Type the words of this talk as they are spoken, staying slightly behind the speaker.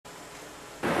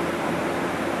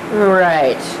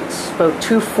Alright, it's about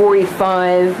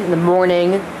 2:45 in the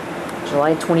morning,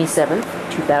 July 27th,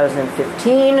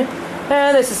 2015,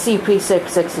 and this is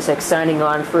CP666 signing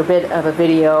on for a bit of a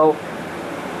video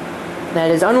that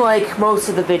is unlike most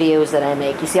of the videos that I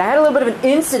make. You see, I had a little bit of an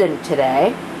incident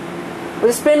today with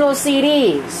a spindle of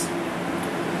CDs.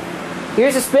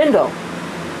 Here's a spindle,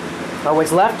 or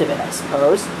what's left of it, I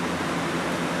suppose.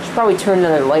 Should probably turn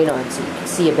another light on so you can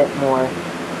see a bit more.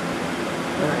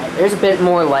 Alright, there's a bit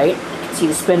more light. You can see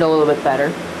the spindle a little bit better.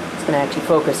 It's going to actually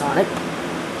focus on it.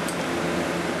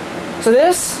 So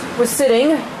this was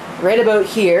sitting right about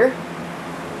here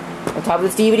on top of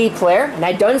this DVD player, and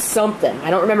I'd done something. I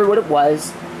don't remember what it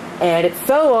was. And it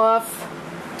fell off,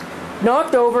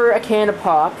 knocked over a can of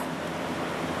pop.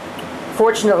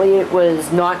 Fortunately, it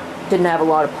didn't have a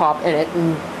lot of pop in it,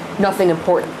 and nothing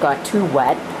important got too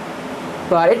wet.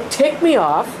 But it ticked me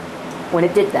off when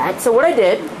it did that. So what I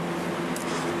did,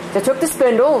 I took the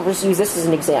spindle, we'll just use this as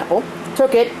an example,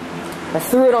 took it, I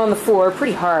threw it on the floor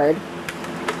pretty hard,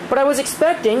 but I was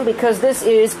expecting, because this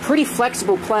is pretty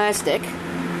flexible plastic,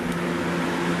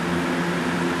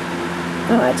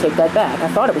 I take that back, I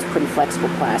thought it was pretty flexible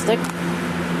plastic,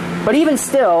 but even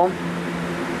still,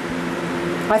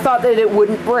 I thought that it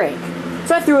wouldn't break.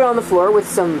 So I threw it on the floor with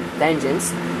some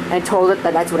vengeance, and told it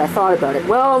that that's what I thought about it.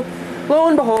 Well, lo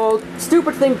and behold,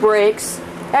 stupid thing breaks,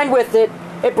 and with it,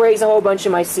 it breaks a whole bunch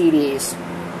of my CDs.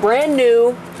 Brand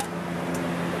new,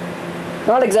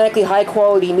 not exactly high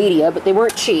quality media, but they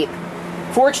weren't cheap.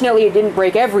 Fortunately, it didn't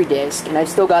break every disc, and I've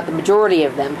still got the majority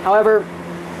of them. However,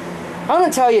 I'm going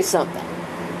to tell you something.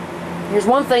 There's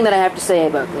one thing that I have to say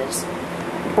about this.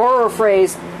 Borrow a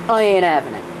phrase, I ain't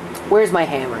having it. Where's my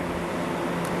hammer?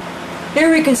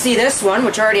 Here we can see this one,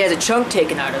 which already has a chunk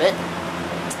taken out of it.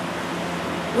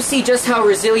 We'll see just how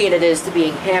resilient it is to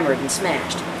being hammered and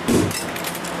smashed.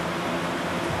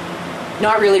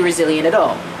 Not really resilient at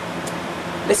all.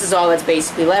 This is all that's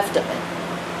basically left of it.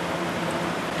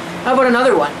 How about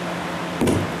another one?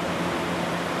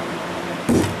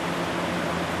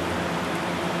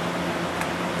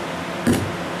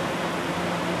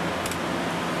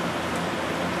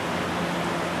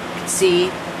 You can see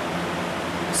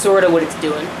sort of what it's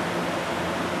doing.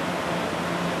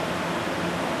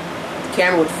 The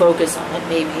camera would focus on it,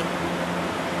 maybe.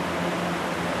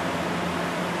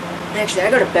 Actually,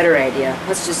 I got a better idea.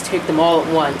 Let's just take them all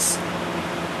at once.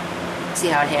 See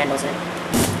how it handles it.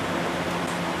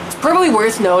 It's probably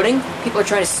worth noting, people are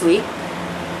trying to sleep,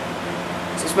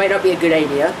 so this might not be a good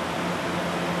idea.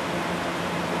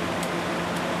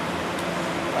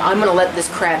 I'm gonna let this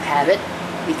crap have it,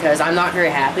 because I'm not very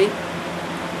happy.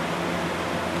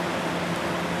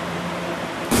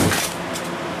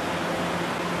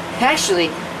 Actually,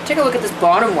 take a look at this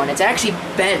bottom one. It's actually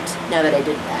bent now that I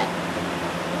did that.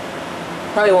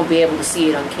 Probably won't be able to see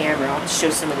it on camera. I'll show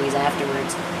some of these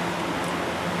afterwards.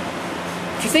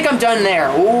 If you think I'm done there,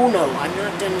 oh no, I'm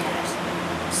not done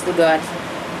yet. Still got...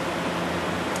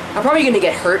 I'm probably going to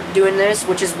get hurt doing this,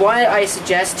 which is why I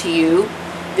suggest to you,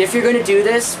 that if you're going to do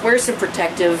this, wear some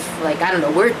protective, like, I don't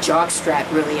know, wear a jock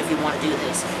strap, really, if you want to do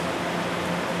this.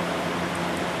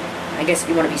 I guess if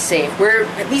you want to be safe,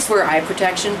 at least wear eye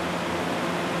protection.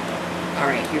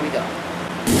 Alright, here we go.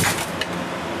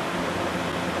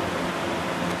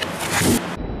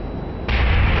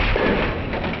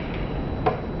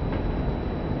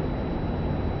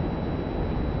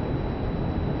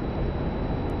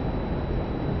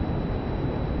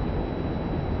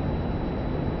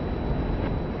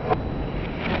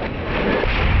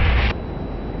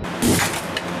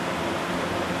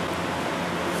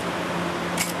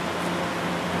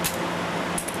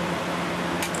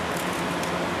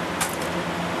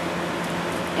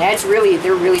 Yeah,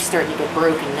 they're really starting to get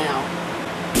broken now.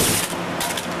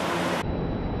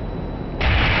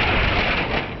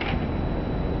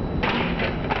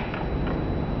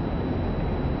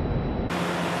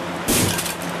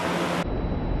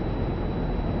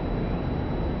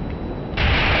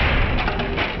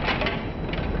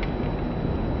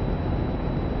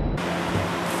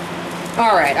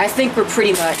 Alright, I think we're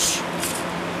pretty much,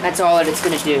 that's all that it's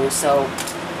going to do, so...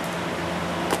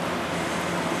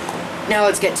 Now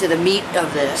let's get to the meat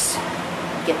of this.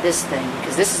 Get this thing,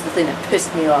 because this is the thing that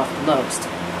pissed me off the most.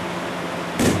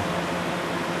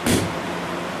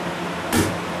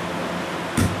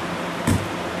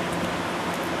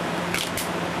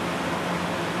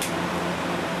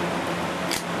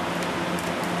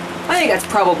 I think that's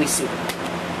probably suitable.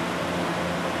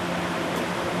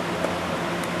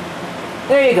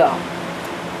 There you go.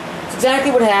 It's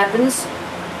exactly what happens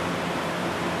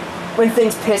when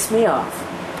things piss me off.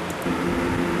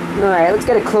 Alright, let's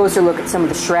get a closer look at some of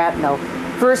the shrapnel.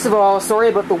 First of all, sorry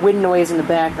about the wind noise in the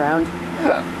background.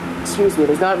 Excuse me,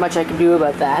 there's not much I can do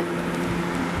about that.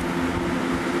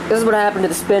 This is what happened to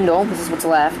the spindle. This is what's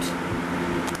left.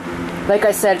 Like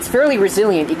I said, it's fairly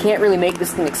resilient. You can't really make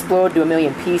this thing explode to a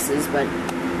million pieces, but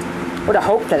I would have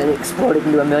hoped that it exploded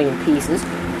into a million pieces.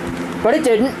 But it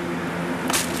didn't.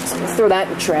 So we'll throw that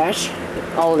in the trash.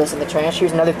 All of this in the trash.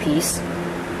 Here's another piece.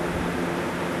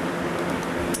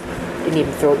 Didn't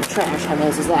even throw it in the trash. How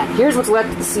nice is that? Here's what's left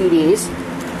of the CDs.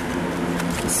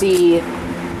 You can see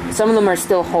some of them are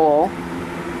still whole,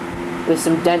 with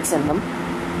some dents in them.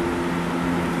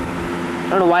 I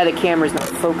don't know why the camera's not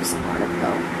focusing on it,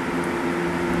 though.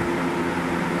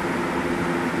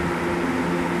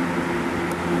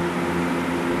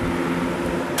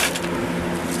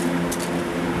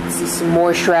 See some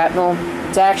more shrapnel.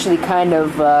 It's actually kind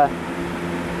of,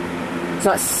 it's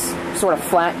not sort of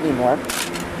flat anymore.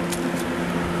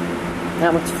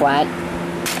 That one's flat.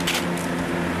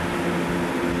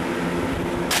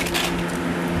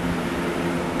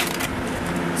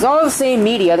 It's all the same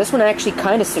media. This one actually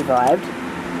kind of survived.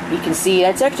 You can see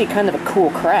that's actually kind of a cool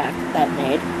crack that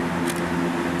made.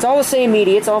 It's all the same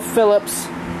media. It's all Philips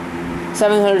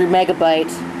 700 megabyte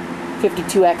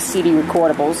 52x CD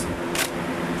recordables.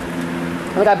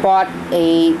 I think I bought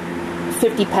a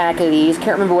 50 pack of these.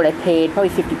 Can't remember what I paid. Probably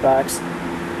 50 bucks.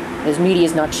 This media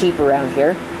is not cheap around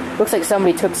here. Looks like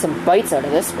somebody took some bites out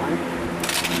of this one.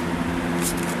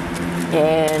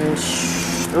 And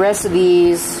the rest of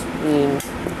these, I mean,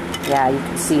 yeah, you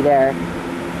can see there.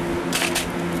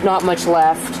 Not much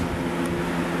left.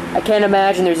 I can't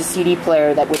imagine there's a CD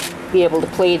player that would be able to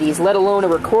play these, let alone a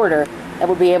recorder that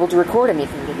would be able to record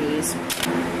anything to these.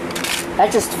 That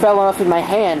just fell off in my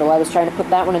hand while I was trying to put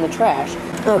that one in the trash.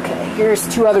 Okay, here's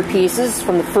two other pieces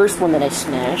from the first one that I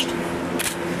smashed.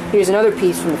 Here's another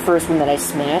piece from the first one that I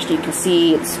smashed. You can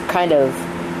see it's kind of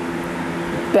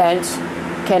bent.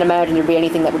 Can't imagine there'd be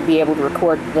anything that would be able to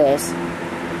record this. Of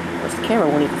course, the camera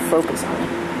won't even focus on it.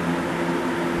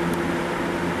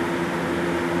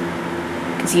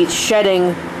 You can see it's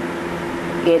shedding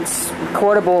its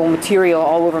recordable material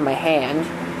all over my hand.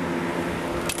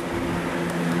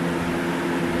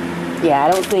 Yeah, I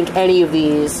don't think any of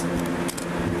these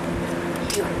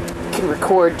you can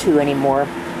record to anymore.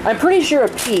 I'm pretty sure a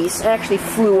piece actually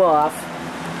flew off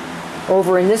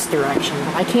over in this direction,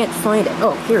 but I can't find it.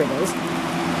 Oh, here it is. If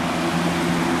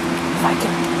I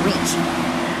can reach.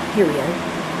 Here we are.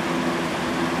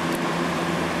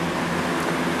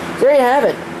 There you have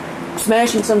it.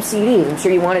 Smashing some CDs. I'm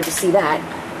sure you wanted to see that.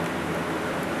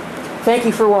 Thank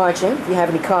you for watching. If you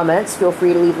have any comments, feel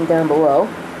free to leave them down below.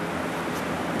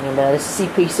 And this is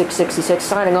CP666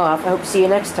 signing off. I hope to see you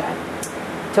next time.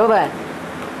 Till then.